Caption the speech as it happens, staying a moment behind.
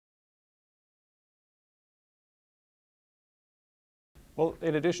Well,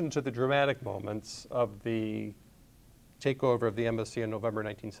 in addition to the dramatic moments of the takeover of the embassy in November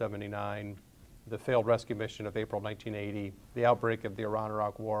 1979, the failed rescue mission of April 1980, the outbreak of the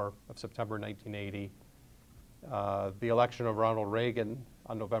Iran-Iraq War of September 1980, the election of Ronald Reagan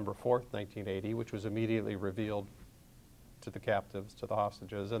on November 4th, 1980, which was immediately revealed to the captives, to the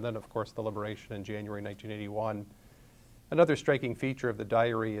hostages, and then, of course, the liberation in January 1981. Another striking feature of the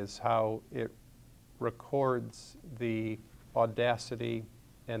diary is how it records the audacity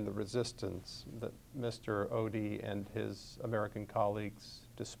and the resistance that Mr. Ode and his American colleagues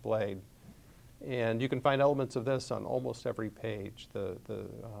displayed. And you can find elements of this on almost every page.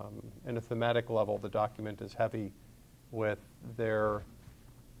 In a thematic level, the document is heavy with their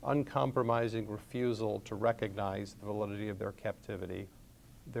uncompromising refusal to recognize the validity of their captivity,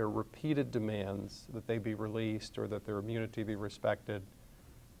 their repeated demands that they be released or that their immunity be respected,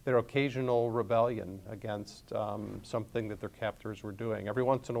 their occasional rebellion against something that their captors were doing. Every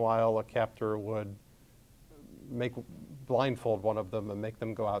once in a while, a captor would blindfold one of them and make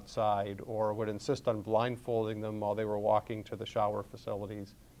them go outside, or would insist on blindfolding them while they were walking to the shower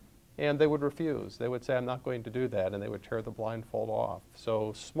facilities. And they would refuse. They would say, I'm not going to do that, and they would tear the blindfold off.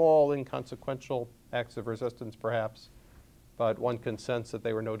 So small, inconsequential acts of resistance, perhaps, but one can sense that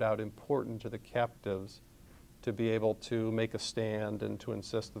they were no doubt important to the captives to be able to make a stand and to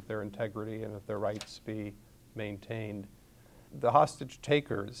insist that their integrity and that their rights be maintained. The hostage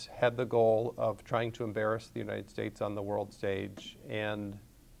takers had the goal of trying to embarrass the United States on the world stage, and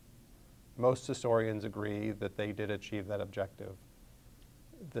most historians agree that they did achieve that objective.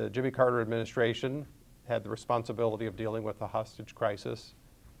 The Jimmy Carter administration had the responsibility of dealing with the hostage crisis.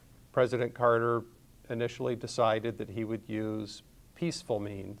 President Carter initially decided that he would use peaceful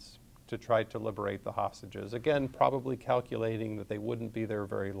means to try to liberate the hostages. Again, probably calculating that they wouldn't be there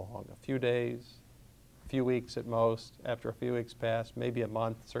very long, a few days, a few weeks at most. After a few weeks passed, maybe a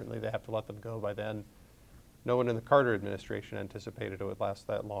month, certainly they have to let them go by then. No one in the Carter administration anticipated it would last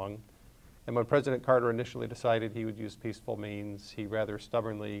that long. And when President Carter initially decided he would use peaceful means, he rather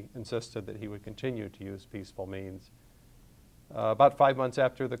stubbornly insisted that he would continue to use peaceful means. About 5 months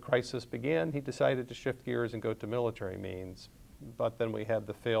after the crisis began, he decided to shift gears and go to military means. But then we had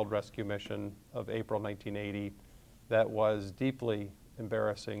the failed rescue mission of April 1980 that was deeply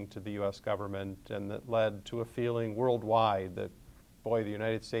embarrassing to the U.S. government, and that led to a feeling worldwide that, boy, the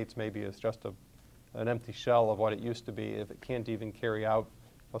United States maybe is just an empty shell of what it used to be if it can't even carry out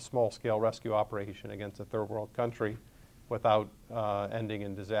a small-scale rescue operation against a third world country without ending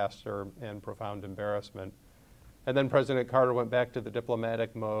in disaster and profound embarrassment. And then President Carter went back to the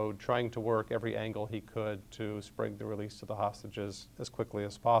diplomatic mode, trying to work every angle he could to spring the release of the hostages as quickly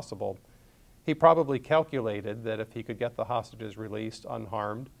as possible. He probably calculated that if he could get the hostages released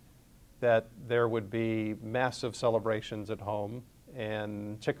unharmed, that there would be massive celebrations at home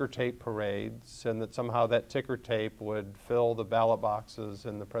and ticker tape parades, and that somehow that ticker tape would fill the ballot boxes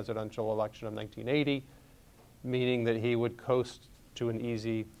in the presidential election of 1980, meaning that he would coast to an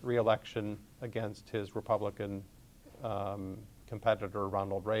easy re-election against his Republican competitor,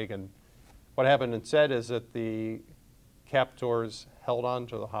 Ronald Reagan. What happened instead is that the captors held on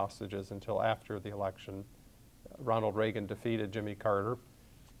to the hostages until after the election. Ronald Reagan defeated Jimmy Carter.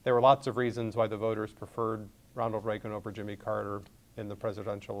 There were lots of reasons why the voters preferred Ronald Reagan over Jimmy Carter in the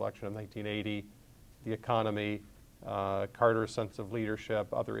presidential election of 1980. The economy, Carter's sense of leadership,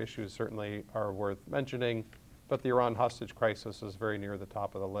 other issues certainly are worth mentioning. But the Iran hostage crisis is very near the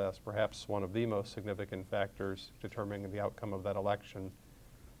top of the list, perhaps one of the most significant factors determining the outcome of that election.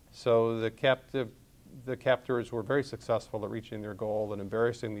 So the captors were very successful at reaching their goal and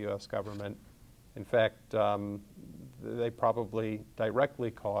embarrassing the U.S. government. In fact, they probably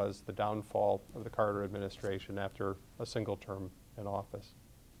directly caused the downfall of the Carter administration after a single term in office.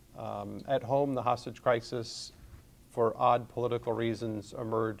 At home, the hostage crisis, for odd political reasons,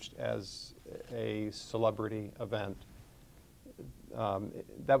 emerged as a celebrity event.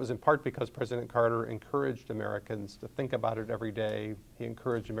 That was in part because President Carter encouraged Americans to think about it every day. He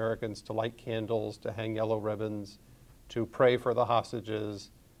encouraged Americans to light candles, to hang yellow ribbons, to pray for the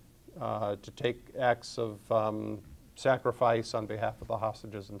hostages, to take acts of sacrifice on behalf of the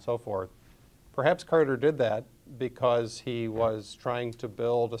hostages and so forth. Perhaps Carter did that because he was trying to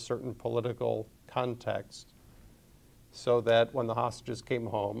build a certain political context so that when the hostages came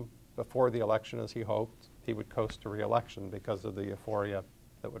home, before the election as he hoped, he would coast to re-election because of the euphoria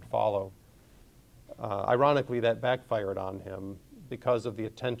that would follow. Ironically, that backfired on him. Because of the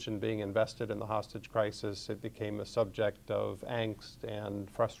attention being invested in the hostage crisis, it became a subject of angst and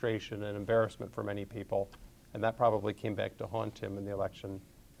frustration and embarrassment for many people, and that probably came back to haunt him in the election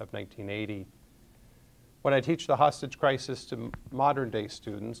of 1980. When I teach the hostage crisis to modern day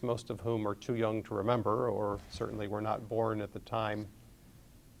students, most of whom are too young to remember or certainly were not born at the time,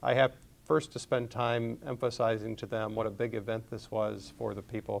 I have first to spend time emphasizing to them what a big event this was for the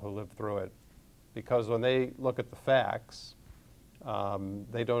people who lived through it. Because when they look at the facts,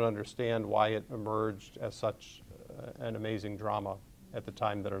 they don't understand why it emerged as such an amazing drama at the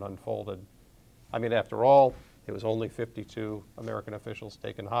time that it unfolded. I mean, after all, it was only 52 American officials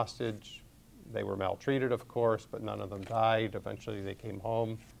taken hostage. They were maltreated, of course, but none of them died. Eventually they came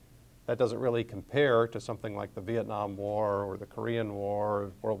home. That doesn't really compare to something like the Vietnam War or the Korean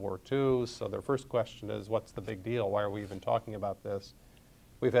War, or World War II. So their first question is, what's the big deal? Why are we even talking about this?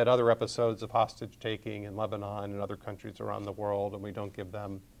 We've had other episodes of hostage taking in Lebanon and other countries around the world, and we don't give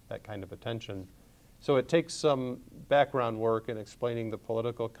them that kind of attention. So it takes some background work in explaining the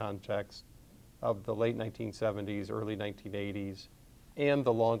political context of the late 1970s, early 1980s, and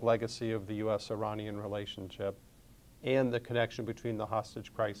the long legacy of the U.S.-Iranian relationship, and the connection between the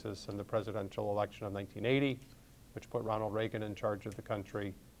hostage crisis and the presidential election of 1980, which put Ronald Reagan in charge of the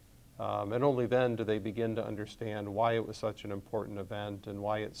country. And only then do they begin to understand why it was such an important event and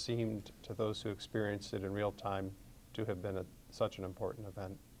why it seemed to those who experienced it in real time to have been such an important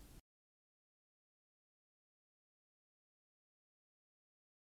event.